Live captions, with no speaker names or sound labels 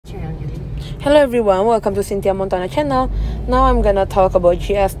Hello everyone, welcome to Cynthia Montana channel. Now I'm gonna talk about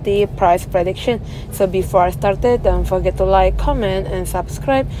GST price prediction. So before I started, don't forget to like, comment and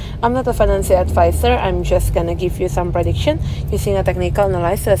subscribe. I'm not a financial advisor, I'm just gonna give you some prediction using a technical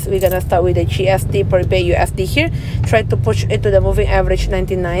analysis. We're gonna start with the GST per bay USD here. Try to push it to the moving average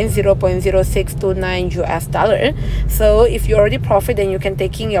 99, 0.0629 US dollar. So if you already profit, then you can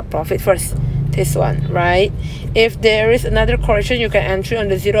take in your profit first. This one, right? If there is another correction, you can entry on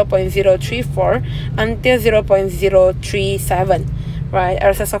the 0.034 until 0.037, right?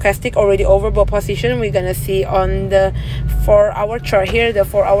 As a stochastic already overbought position, we're gonna see on the 4-hour chart here. The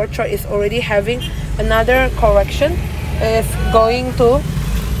 4-hour chart is already having another correction. It's going to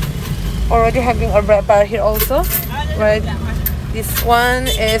already having a red bar here also, right? This one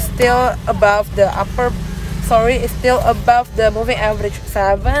is still above the it's still above the moving average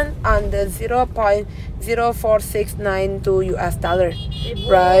 7 on the 0.04692 US dollar,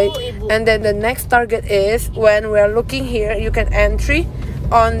 right? And then the next target is when we're looking here, you can entry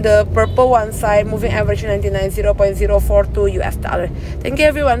on the purple one side, moving average 99, 0.042 US dollar. Thank you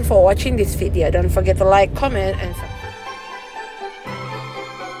everyone for watching this video. Don't forget to like, comment and subscribe.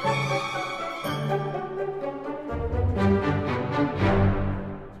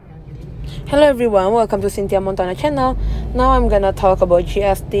 Hello everyone, welcome to Cynthia Montana channel. Now I'm gonna talk about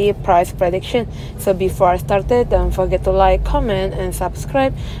GST price prediction. So before I started, don't forget to like, comment and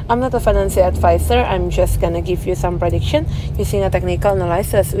subscribe. I'm not a financial advisor, I'm just gonna give you some prediction using a technical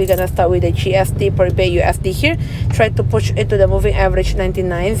analysis. We're gonna start with the GST per bay USD here. Try to push it to the moving average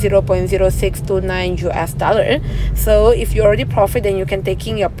 99, 0.0629 US dollar. So if you already profit, then you can take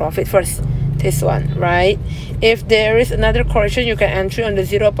in your profit first. This one, right? If there is another correction, you can entry on the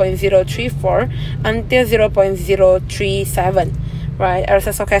 0.034 until 0.037, right? As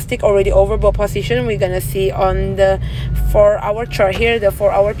a stochastic already overbought position, we're gonna see on the 4-hour chart here. The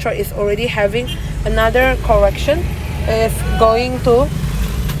 4-hour chart is already having another correction. It's going to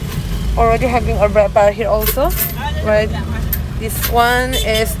already having a red bar here also, right? This one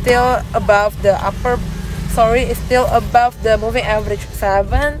is still above the it's still above the moving average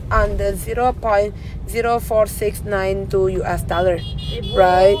 7 on the 0.04692 US dollar,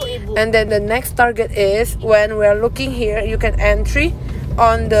 right? And then the next target is when we're looking here, you can entry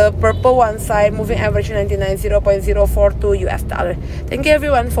on the purple one side, moving average 99, 0.042 US dollar. Thank you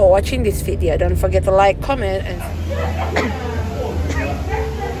everyone for watching this video. Don't forget to like, comment and